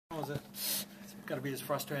It's got to be as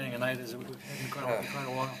frustrating a night as we've had in quite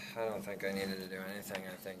a while. I don't think I needed to do anything.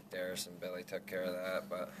 I think Darius and Billy took care of that,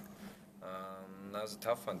 but that was a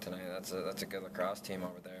tough one tonight. That's a good lacrosse team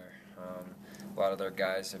over there. A lot of their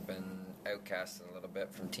guys have been outcasted a little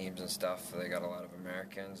bit from teams and stuff. They got a lot of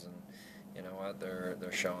Americans, and you know what?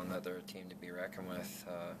 They're showing that they're a team to be reckoned with.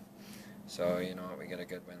 So you know what? We get a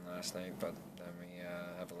good win last night, but then we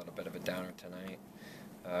have a little bit of a downer tonight.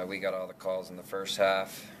 We got all the calls in the first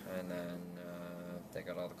half, and then they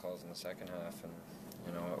got all the calls in the second half, and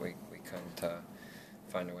you know what? We couldn't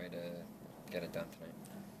find a way to get it done tonight.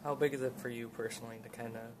 How big is it for you personally to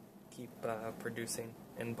kind of keep producing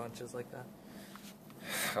in bunches like that?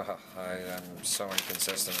 I'm so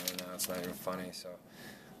inconsistent right now. It's not even funny. So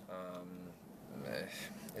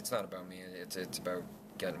it's not about me. It's about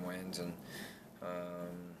getting wins, and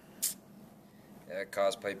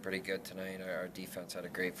Cause played pretty good tonight. Our defense had a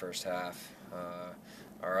great first half.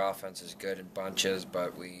 Our offense is good in bunches,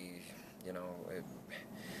 but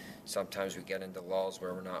sometimes we get into lulls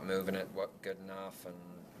where we're not moving it good enough, and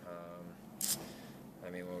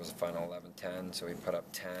what was the final 11-10, so we put up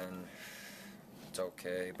 10. It's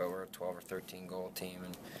okay, but we're a 12 or 13 goal team,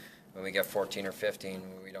 and when we get 14 or 15,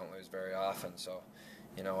 we don't lose very often, so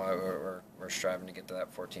you know, we're striving to get to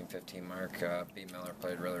that 14-15 mark. B. Miller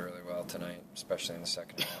played really, really well tonight, especially in the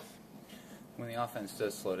second half. When the offense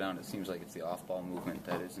does slow down, it seems like it's the off-ball movement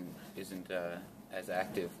that isn't as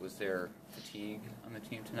active. Was there fatigue on the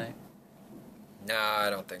team tonight? No, I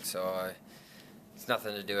don't think so. It's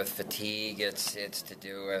nothing to do with fatigue. It's to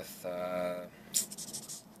do with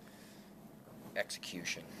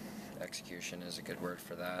execution. Execution is a good word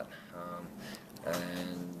for that.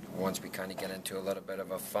 And once we kind of get into a little bit of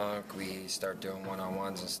a funk, we start doing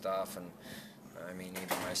one-on-ones and stuff. And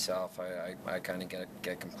even myself, I kind of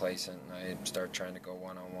get complacent, and I start trying to go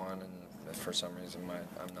one-on-one. And for some reason,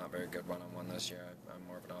 I'm not very good one-on-one this year. I'm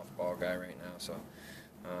more of an off-ball guy right now. So,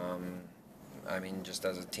 just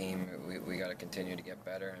as a team, we got to continue to get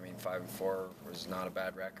better. 5-4 was not a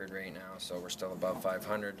bad record right now, so we're still above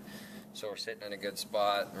 500. So we're sitting in a good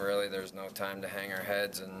spot. Really, there's no time to hang our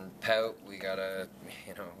heads and pout. We gotta,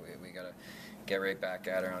 we gotta get right back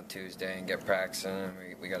at her on Tuesday and get practicing.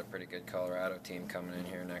 We got a pretty good Colorado team coming in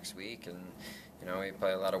here next week, and we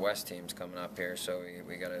play a lot of West teams coming up here. So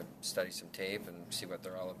we gotta study some tape and see what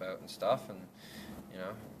they're all about and stuff, and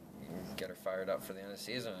get her fired up for the end of the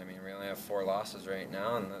season. We only have 4 losses right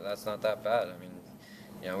now, and that's not that bad.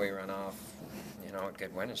 We run off, a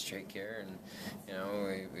good winning streak here, and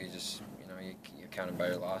we just, you're counted by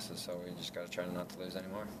your losses, so we just got to try not to lose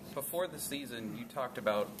anymore. Before the season, you talked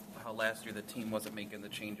about how last year the team wasn't making the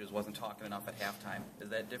changes, wasn't talking enough at halftime. Is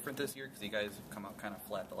that different this year? Because you guys have come out kind of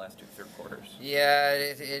flat the last 2 third quarters. Yeah,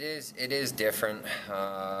 it is different,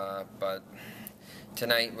 but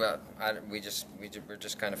tonight, well, we're just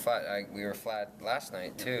kind of flat. We were flat last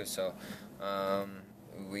night too, so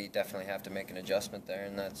we definitely have to make an adjustment there,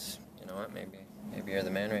 and that's, maybe you're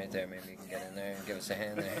the man right there. Maybe you can get in there and give us a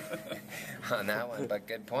hand there on that one. But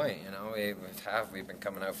good point. We've been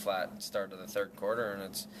coming out flat start of the third quarter, and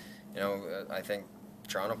it's, I think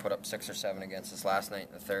Toronto put up 6 or 7 against us last night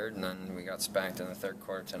in the third, and then we got spanked in the third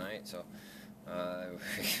quarter tonight. So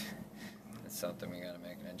it's something we got to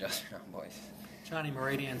make an adjustment on, boys. Johnny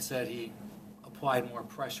Meridian said he applied more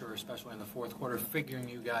pressure, especially in the fourth quarter, figuring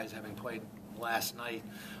you guys, having played last night,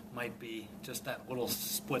 might be just that little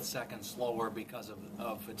split second slower because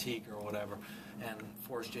of fatigue or whatever, and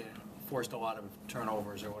forced a lot of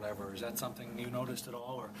turnovers or whatever. Is that something you noticed at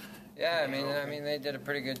all? Or yeah, they did a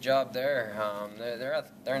pretty good job there.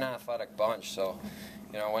 They're an athletic bunch, so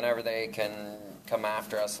whenever they can come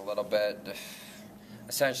after us a little bit,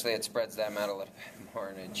 essentially it spreads them out a little bit more,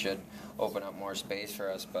 and it should open up more space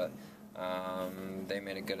for us. But they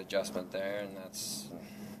made a good adjustment there, and that's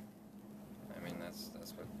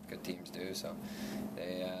what good teams do. So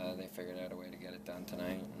they figured out a way to get it done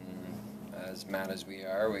tonight. And as mad as we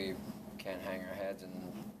are, we can't hang our heads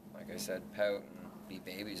and, like I said, pout and be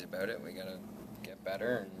babies about it. We got to get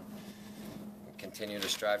better and continue to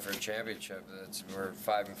strive for a championship. We're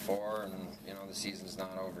 5-4, and the season's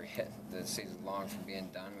not over yet. The season's long from being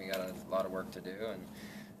done. We got a lot of work to do, and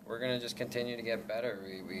we're gonna just continue to get better.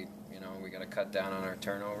 We got to cut down on our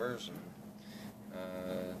turnovers and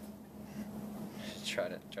try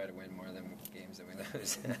to win more than games that we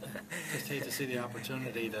lose. Just hate to see the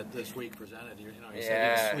opportunity that this week presented. You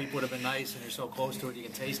said a sweep would have been nice, and you're so close to it, you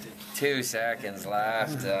can taste it. 2 seconds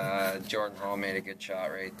left. Jordan Hall made a good shot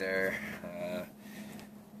right there,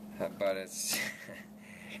 but it's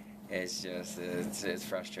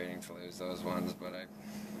frustrating to lose those ones. But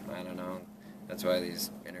I don't know. That's why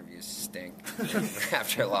these interviews stink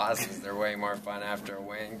after losses. They're way more fun after a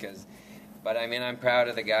win. But I mean, I'm proud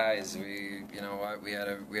of the guys. You know what? We had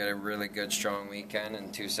a really good, strong weekend,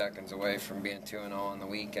 and 2 seconds away from being 2-0 on the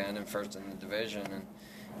weekend and first in the division. And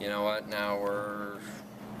you know what? Now we're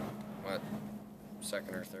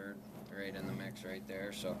second or third, right in the mix, right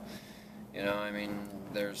there. So. You know, I mean,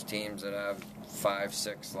 there's teams that have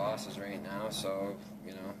 5-6 losses right now, so,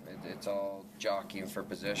 you know, it's all jockeying for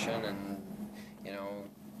position and, you know,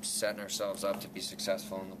 setting ourselves up to be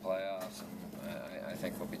successful in the playoffs, and I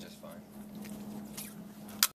think we'll be just fine.